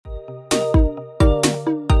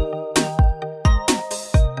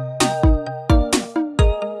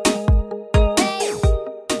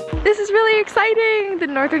exciting! The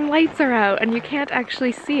northern lights are out and you can't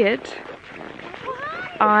actually see it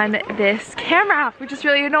on this camera, which is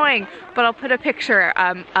really annoying, but I'll put a picture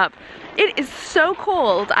up. It is so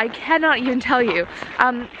cold, I cannot even tell you.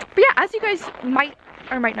 But yeah, as you guys might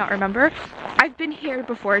or might not remember, I've been here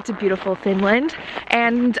before to beautiful Finland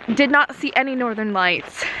and did not see any northern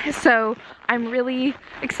lights. So I'm really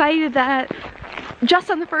excited that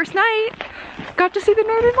just on the first night, got to see the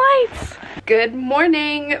northern lights. Good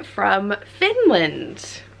morning from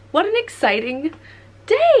Finland. What an exciting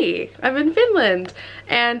day. I'm in Finland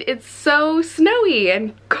and it's so snowy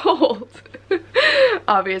and cold.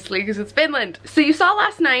 Obviously, because it's Finland. So you saw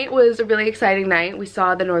last night was a really exciting night. We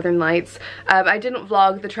saw the northern lights. I didn't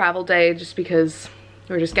vlog the travel day just because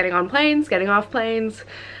we were just getting on planes, getting off planes.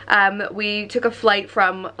 We took a flight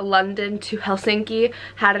from London to Helsinki,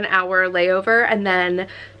 had an hour layover, and then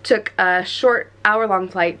took a short hour-long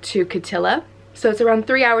flight to Kittilä. So it's around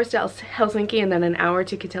 3 hours to Helsinki and then an hour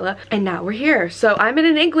to Kittilä. And now we're here. So I'm in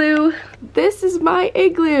an igloo. This is my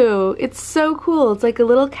igloo. It's so cool. It's like a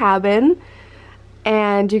little cabin.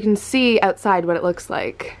 And you can see outside what it looks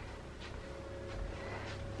like.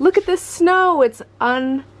 Look at this snow. It's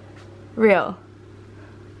unreal.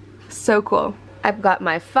 So cool. I've got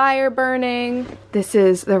my fire burning. This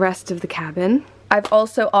is the rest of the cabin. I've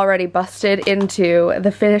also already busted into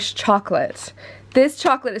the Finnish chocolate. This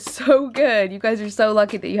chocolate is so good. You guys are so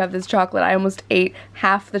lucky that you have this chocolate. I almost ate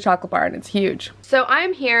half the chocolate bar and it's huge. So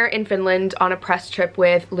I'm here in Finland on a press trip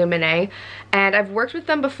with Lumene, and I've worked with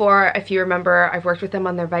them before. If you remember, I've worked with them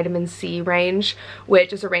on their vitamin C range,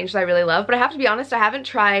 which is a range that I really love. But I have to be honest, I haven't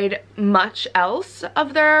tried much else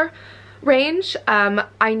of their range.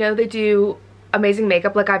 I know they do amazing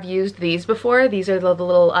makeup. Like, I've used these before. These are the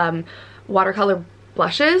little watercolor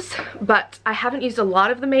blushes, but I haven't used a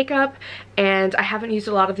lot of the makeup and I haven't used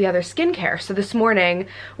a lot of the other skincare. So this morning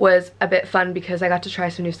was a bit fun because I got to try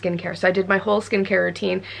some new skincare. So I did my whole skincare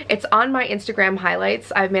routine. It's on my Instagram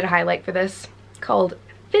highlights. I've made a highlight for this called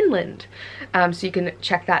Finland, so you can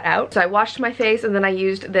check that out. So I washed my face and then I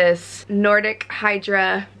used this Nordic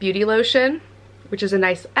Hydra beauty lotion, which is a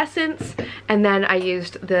nice essence, and then I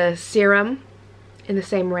used the serum in the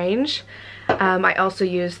same range. I also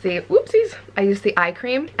used the, whoopsies, I used the eye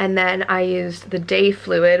cream, and then I used the day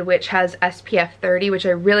fluid, which has SPF 30, which I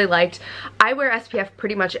really liked. I wear SPF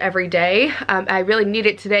pretty much every day. I really need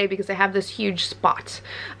it today because I have this huge spot,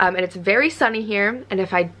 and it's very sunny here, and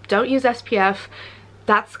if I don't use SPF,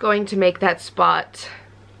 that's going to make that spot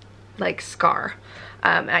like scar.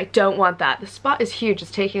 And I don't want that. The spot is huge,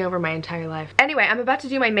 it's taking over my entire life. Anyway, I'm about to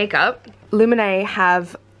do my makeup. Lumene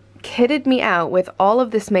have kitted me out with all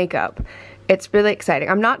of this makeup. It's really exciting.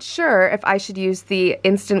 I'm not sure if I should use the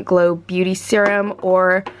Instant Glow Beauty Serum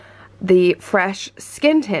or the Fresh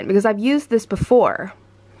Skin Tint because I've used this before.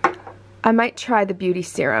 I might try the Beauty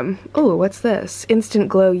Serum. Oh, what's this? Instant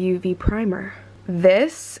Glow UV Primer.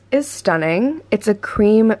 This is stunning. It's a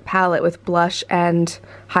cream palette with blush and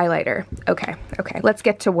highlighter. Okay, let's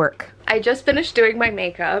get to work. I just finished doing my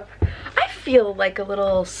makeup. I feel like a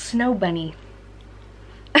little snow bunny.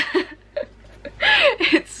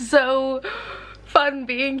 It's so fun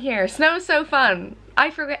being here. Snow is so fun. I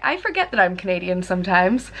forget that I'm Canadian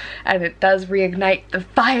sometimes, and it does reignite the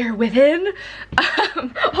fire within.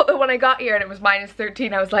 Although when I got here and it was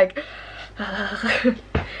 -13, I was like,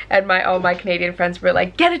 and all my Canadian friends were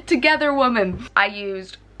like, get it together, woman. I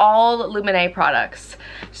used all Lumene products.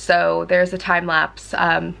 So there's a time lapse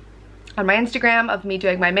on my Instagram of me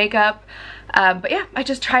doing my makeup. But yeah, I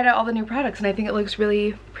just tried out all the new products and I think it looks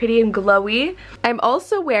really pretty and glowy. I'm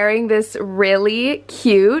also wearing this really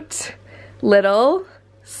cute little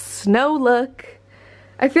snow look.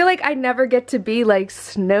 I feel like I never get to be like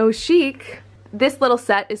snow chic. This little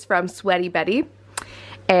set is from Sweaty Betty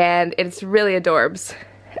and it's really adorbs.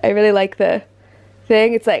 I really like the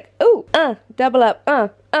thing. It's like, ooh, double up,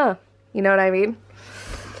 you know what I mean?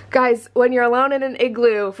 Guys, when you're alone in an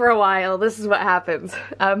igloo for a while, this is what happens.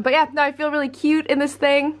 But yeah, no, I feel really cute in this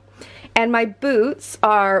thing. And my boots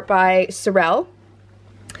are by Sorel.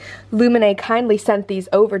 Lumene kindly sent these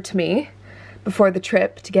over to me before the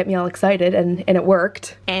trip to get me all excited, and it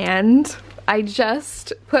worked. And I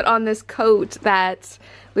just put on this coat that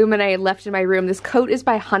Lumene left in my room. This coat is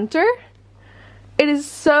by Hunter. It is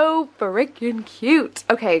so freaking cute.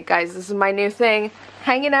 Okay, guys, this is my new thing.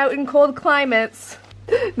 Hanging out in cold climates.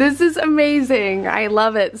 This is amazing. I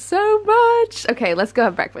love it so much. Okay, let's go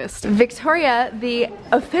have breakfast. Victoria, the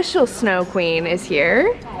official snow queen, is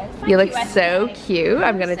here. You look so cute.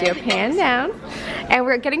 I'm gonna do a pan down. And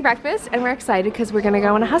we're getting breakfast and we're excited because we're gonna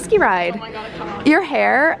go on a husky ride. Your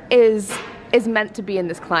hair is meant to be in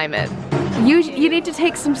this climate. You need to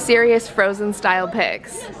take some serious Frozen style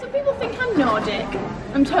pics. Yeah, some people think I'm Nordic.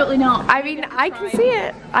 I'm totally not. I mean, I can see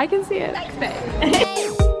it. I can see it. Thanks, babe.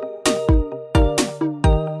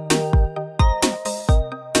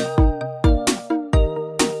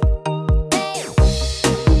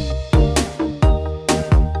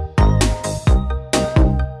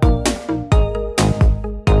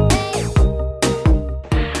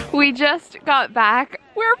 We just got back.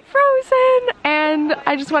 We're frozen, and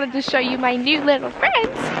I just wanted to show you my new little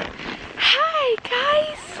friends. Hi,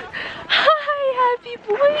 guys. Hi, happy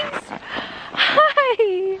boys.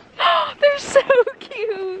 Hi. Oh, they're so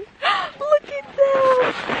cute. Look at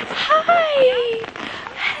them. Hi.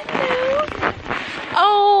 Hello.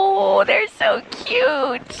 Oh, they're so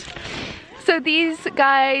cute. So these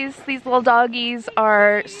guys, these little doggies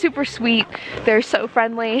are super sweet. They're so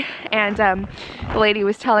friendly, and the lady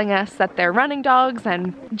was telling us that they're running dogs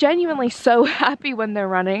and genuinely so happy when they're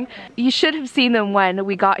running. You should have seen them when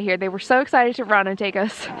we got here. They were so excited to run and take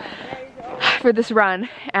us for this run,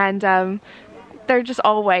 and they're just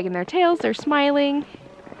all wagging their tails. They're smiling.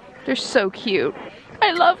 They're so cute.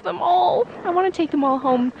 I love them all. I want to take them all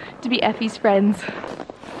home to be Effie's friends.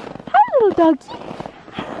 Hi, little doggy.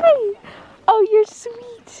 Hi. Oh, you're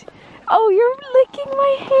sweet. Oh, you're licking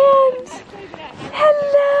my hand.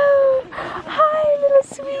 Hello. Hi, little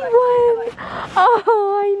sweet one.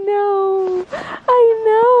 Oh, I know. I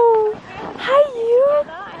know. Hi, you.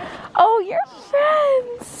 Oh, you're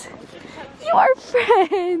friends. You are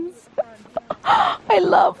friends. I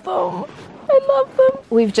love them. I love them.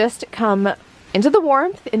 We've just come into the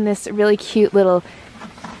warmth in this really cute little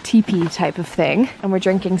teepee type of thing, and we're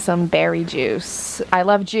drinking some berry juice. I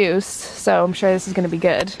love juice, so I'm sure this is gonna be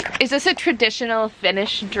good. Is this a traditional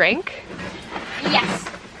Finnish drink? Yes.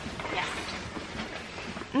 Yes.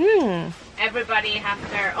 Mmm. Everybody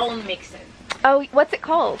have their own mixer. Oh, what's it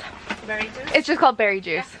called? Berry juice? It's just called berry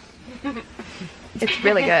juice. Yeah. It's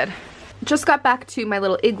really good. Just got back to my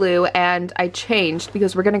little igloo and I changed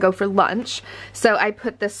because we're gonna go for lunch. So I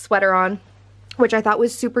put this sweater on, which I thought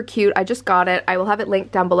was super cute. I just got it. I will have it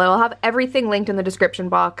linked down below. I'll have everything linked in the description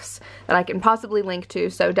box that I can possibly link to,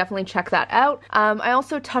 so definitely check that out. I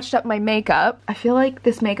also touched up my makeup. I feel like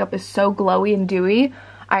this makeup is so glowy and dewy.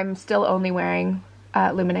 I'm still only wearing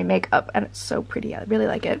Lumene makeup, and it's so pretty. I really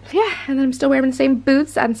like it. Yeah, and then I'm still wearing the same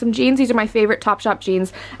boots and some jeans. These are my favorite Topshop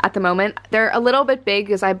jeans at the moment. They're a little bit big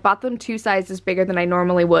because I bought them 2 sizes bigger than I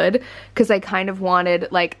normally would because I kind of wanted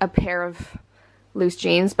like a pair of loose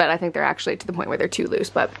jeans, but I think they're actually to the point where they're too loose,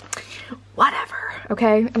 but whatever,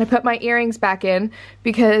 okay? And I put my earrings back in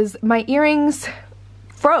because my earrings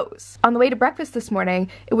froze. On the way to breakfast this morning,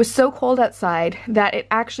 it was so cold outside that it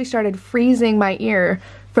actually started freezing my ear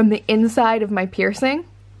from the inside of my piercing.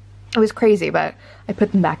 It was crazy, but I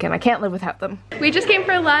put them back in. I can't live without them. We just came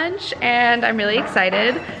for lunch and I'm really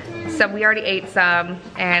excited. So we already ate some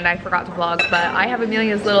and I forgot to vlog, but I have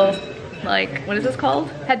Amelia's little, like, what is this called?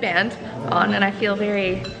 Headband on, and I feel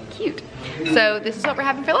very cute. So this is what we're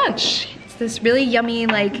having for lunch. It's this really yummy,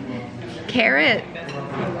 like, carrot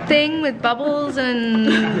thing with bubbles and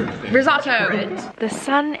risotto. The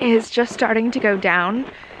sun is just starting to go down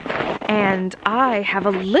and I have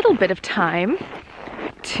a little bit of time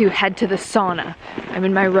to head to the sauna. I'm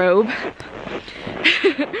in my robe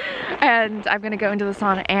and I'm gonna go into the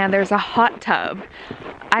sauna, and there's a hot tub.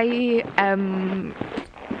 I'm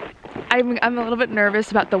a little bit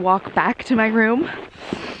nervous about the walk back to my room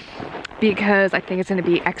because I think it's gonna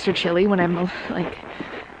be extra chilly when I'm like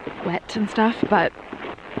wet and stuff, but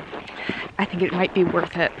I think it might be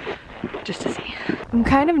worth it just to see. I'm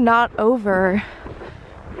kind of not over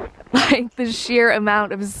like the sheer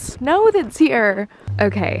amount of snow that's here.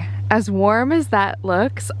 Okay, as warm as that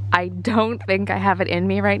looks, I don't think I have it in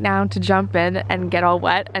me right now to jump in and get all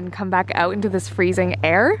wet and come back out into this freezing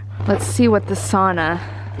air. Let's see what the sauna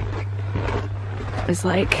is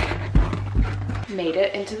like. Made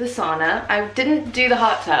it into the sauna. I didn't do the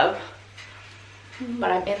hot tub,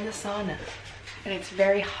 but I'm in the sauna and it's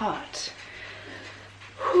very hot.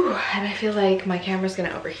 Whew, and I feel like my camera's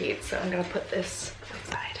gonna overheat, so I'm gonna put this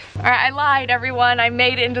outside. All right, I lied, everyone. I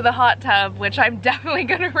made it into the hot tub, which I'm definitely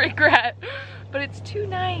gonna regret, but it's too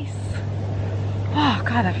nice. Oh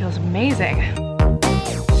God, that feels amazing.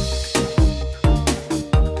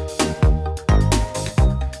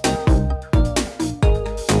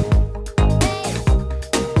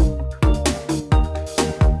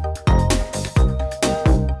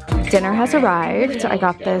 Dinner has arrived. I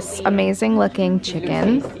got this amazing looking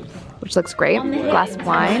chicken, which looks great, a glass of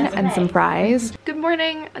wine and some fries. Good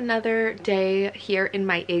morning, another day here in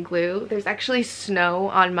my igloo. There's actually snow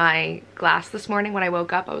on my glass this morning when I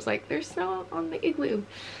woke up. I was like, there's snow on the igloo.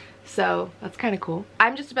 So that's kind of cool.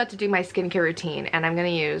 I'm just about to do my skincare routine and I'm gonna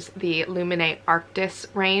use the Lumene Arctis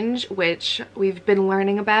range, which we've been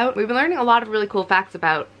learning about. We've been learning a lot of really cool facts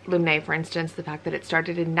about Lumene, for instance, the fact that it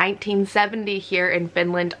started in 1970 here in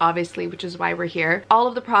Finland, obviously, which is why we're here. All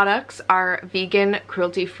of the products are vegan,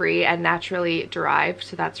 cruelty-free, and naturally derived,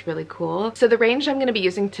 so that's really cool. So the range I'm gonna be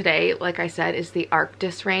using today, like I said, is the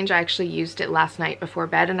Arctis range. I actually used it last night before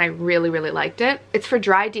bed and I really, really liked it. It's for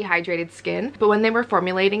dry, dehydrated skin, but when they were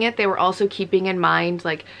formulating it, they were also keeping in mind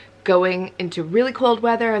like going into really cold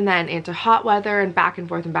weather and then into hot weather and back and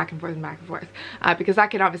forth and back and forth and back and forth, because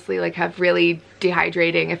that can obviously like have really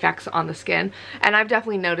dehydrating effects on the skin. And I've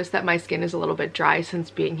definitely noticed that my skin is a little bit dry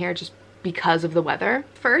since being here just because of the weather.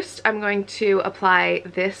 First, I'm going to apply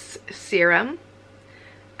this serum.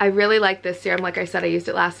 I really like this serum. Like I said, I used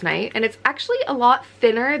it last night and it's actually a lot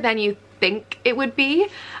thinner than you think it would be.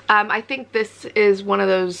 I think this is one of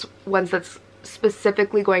those ones that's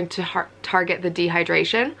specifically going to target the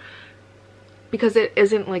dehydration because it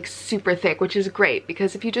isn't like super thick, which is great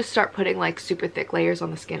because if you just start putting like super thick layers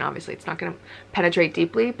on the skin, obviously it's not going to penetrate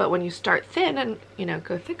deeply, but when you start thin and, you know,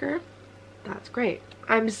 go thicker, that's great.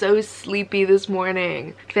 I'm so sleepy this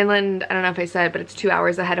morning. Finland, I don't know if I said, but it's 2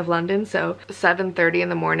 hours ahead of London, so 7:30 in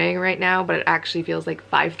the morning right now, but it actually feels like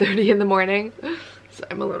 5:30 in the morning. So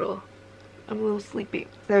I'm a little sleepy.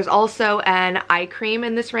 There's also an eye cream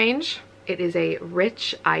in this range. It is a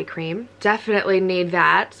rich eye cream. Definitely need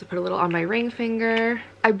that. So put a little on my ring finger.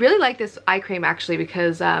 I really like this eye cream actually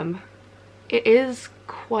because it is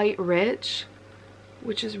quite rich,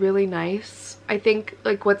 which is really nice. I think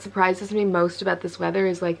like what surprises me most about this weather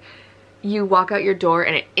is like you walk out your door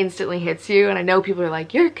and it instantly hits you. And I know people are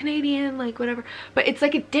like, you're Canadian, like whatever. But it's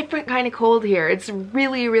like a different kind of cold here. It's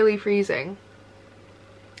really, really freezing.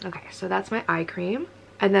 Okay, so that's my eye cream.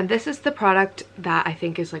 And then this is the product that I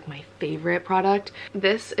think is like my favorite product.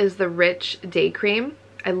 This is the Rich Day Cream.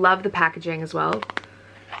 I love the packaging as well.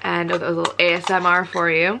 And a little ASMR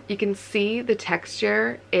for you. You can see the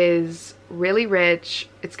texture is really rich.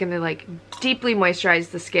 It's gonna like deeply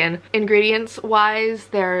moisturize the skin. Ingredients wise,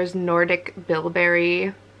 there's Nordic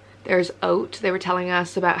bilberry, there's oat. They were telling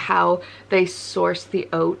us about how they source the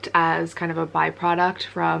oat as kind of a byproduct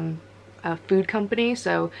from a food company,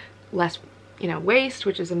 so less, you know, waste,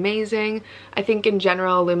 which is amazing. I think in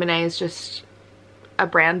general Lumene is just a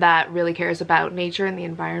brand that really cares about nature and the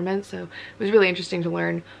environment, so it was really interesting to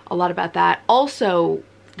learn a lot about that. Also,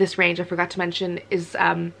 this range, I forgot to mention, is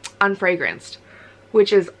unfragranced,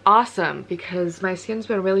 which is awesome because my skin's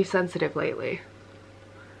been really sensitive lately.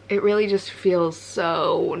 It really just feels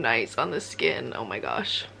so nice on the skin. Oh my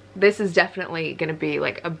gosh. This is definitely gonna be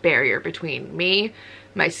like a barrier between me,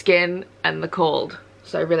 my skin, and the cold.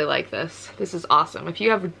 So I really like this. This is awesome. If you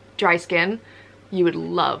have dry skin, you would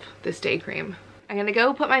love this day cream. I'm gonna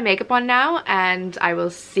go put my makeup on now and I will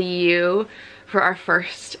see you for our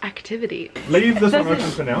first activity. Leave this one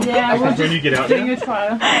open for now. Yeah, because when you get out there,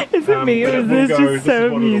 Is it me or is this just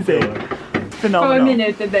so amusing? Phenomenal. For a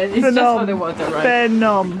minute and then it's just for the water, right?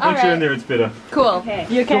 Phenom. once you're in there, it's better. Cool. Okay.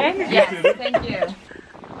 You okay? Yes, thank you.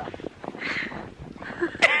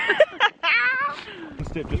 One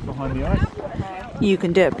step just behind the ice. You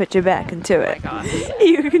can do it, put your back into it. Oh my God.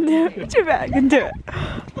 You can do it, put your back into it.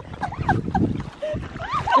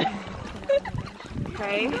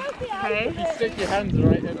 Okay, okay. Stick your hands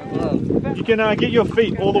right in as well. You can get your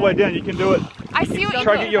feet all the way down. You can do it. I see what you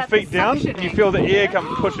Try mean. to get your feet down and you feel the air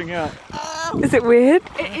come pushing out. Is it weird?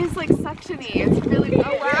 It is like suctiony. It's really,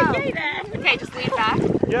 oh wow. Okay, just lean back.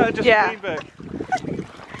 Yeah, just Yeah. lean back.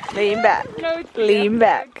 Lean back. Lean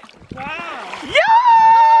back. Wow.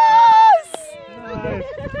 Yes!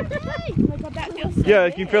 Nice. Oh my God, that feels so Yeah,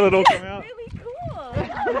 you can feel it all come out. really cool.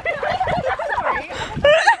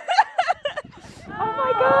 Oh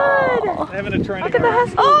my God! Having a training. Look at the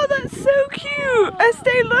husky. Oh, that's so cute!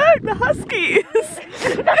 Estée, look, the huskies!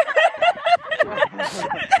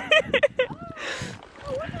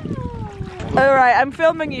 Alright, I'm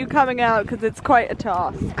filming you coming out because it's quite a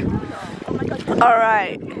task.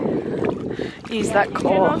 Alright. Use that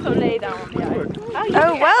core. lay down on the ice.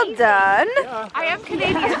 Oh, well done! I am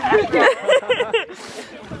Canadian.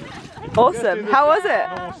 Awesome. How was it?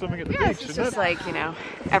 Normal swimming at the Yeah, beach, it's isn't just it? like, you know,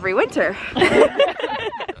 every winter.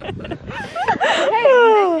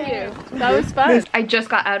 That was fun. I just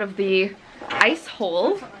got out of the ice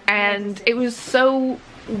hole and it was so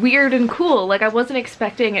weird and cool. Like I wasn't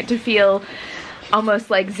expecting it to feel almost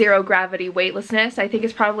like zero gravity weightlessness. I think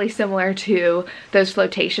it's probably similar to those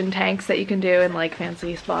flotation tanks that you can do in like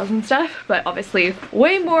fancy spas and stuff, but obviously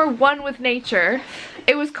way more one with nature.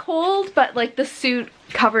 It was cold, but like the suit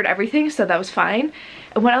covered everything, so that was fine.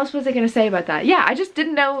 And what else was I gonna say about that? Yeah, I just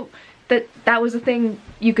didn't know that that was a thing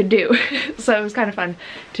you could do. So it was kind of fun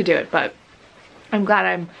to do it, but I'm glad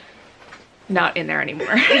I'm not in there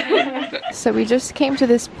anymore. So we just came to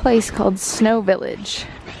this place called Snow Village.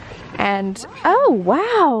 And oh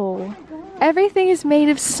wow, everything is made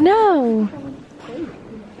of snow.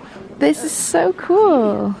 This is so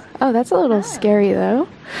cool. Oh, that's a little scary though.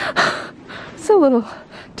 It's a little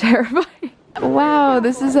terrifying. Wow,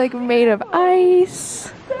 this is like made of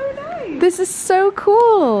ice. So nice. This is so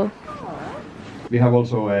cool. We have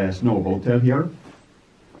also a snow hotel here.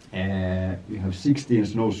 We have 16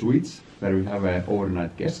 snow suites where we have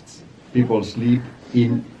overnight guests. People sleep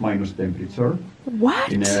in minus temperature.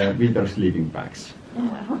 What? In winter sleeping bags.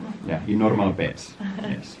 Yeah, in normal beds.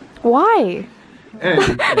 Yes. Why?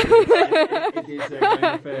 It is a kind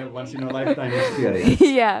of a once in a lifetime experience.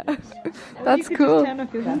 Yeah, that's cool. And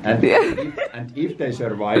if they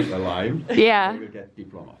survive alive, Yeah. they will get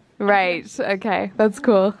diploma. Right, okay, that's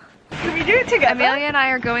cool. Can we do it together? Amelia and I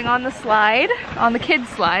are going on the slide, on the kids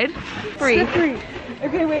slide. Free.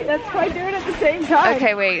 Okay, wait, let's try doing it at the same time.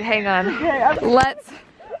 Okay, wait, hang on. Okay, Let's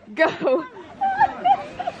go.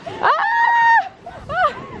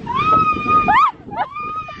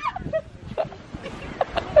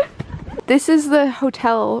 This is the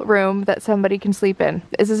hotel room that somebody can sleep in.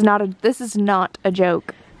 This is not a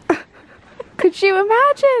joke. Could you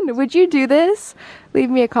imagine? Would you do this? Leave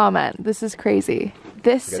me a comment. This is crazy.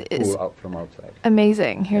 This is out from outside.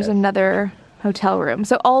 amazing. Here's Yes. another hotel room.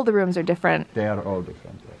 So all the rooms are different. They are all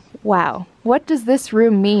different. Yes. Wow. What does this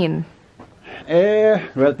room mean?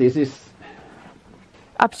 Well, this is.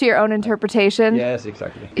 Up to your own interpretation? Yes,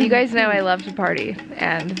 exactly. You guys know I love to party,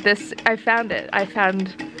 and this, I found it. I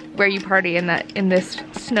found where you party in this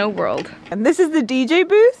snow world. And this is the DJ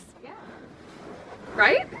booth?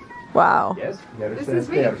 Right? Wow. Yes, there is This is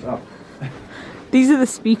me. stairs up. These are the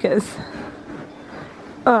speakers.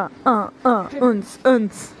 Uns.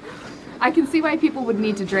 I can see why people would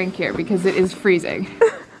need to drink here because it is freezing.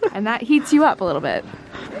 And that heats you up a little bit.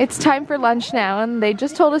 It's time for lunch now, and they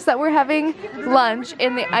just told us that we're having lunch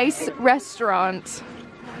in the ice restaurant.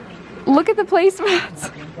 Look at the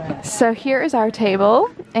placements. So here is our table,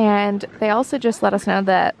 and they also just let us know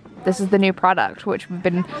that this is the new product, which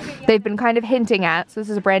they've been kind of hinting at. So this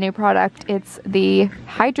is a brand new product. It's the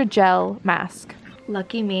hydrogel mask.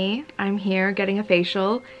 Lucky me, I'm here getting a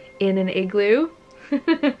facial in an igloo.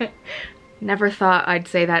 Never thought I'd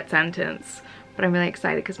say that sentence, but I'm really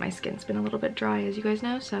excited because my skin's been a little bit dry, as you guys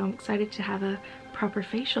know, so I'm excited to have a proper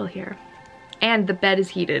facial here. And the bed is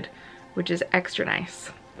heated, which is extra nice.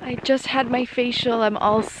 I just had my facial, I'm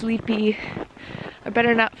all sleepy. I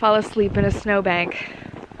better not fall asleep in a snowbank.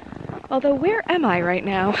 Although, where am I right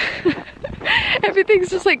now? Everything's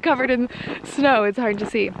just like covered in snow, it's hard to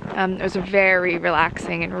see. It was very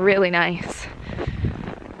relaxing and really nice.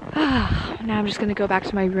 Now I'm just gonna go back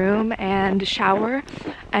to my room and shower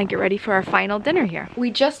and get ready for our final dinner here.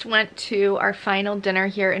 We just went to our final dinner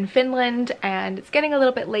here in Finland, and it's getting a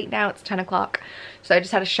little bit late now, it's 10 o'clock. So I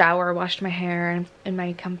just had a shower, washed my hair in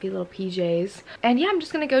my comfy little PJs. And yeah, I'm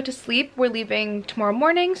just gonna go to sleep. We're leaving tomorrow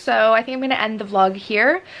morning, so I think I'm gonna end the vlog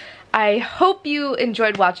here. I hope you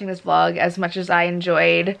enjoyed watching this vlog as much as I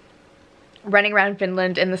enjoyed running around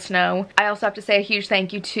Finland in the snow. I also have to say a huge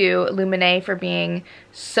thank you to Lumene for being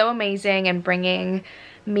so amazing and bringing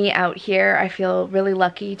me out here. I feel really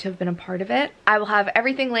lucky to have been a part of it. I will have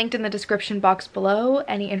everything linked in the description box below.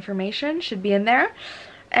 Any information should be in there.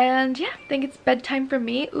 And yeah, I think it's bedtime for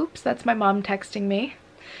me. Oops, that's my mom texting me.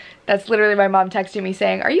 That's literally my mom texting me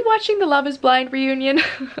saying, "Are you watching the Love is Blind reunion?"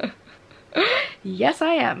 Yes,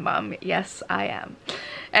 I am, Mom. Yes, I am.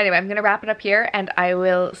 Anyway, I'm gonna wrap it up here, and I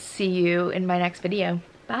will see you in my next video.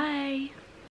 Bye!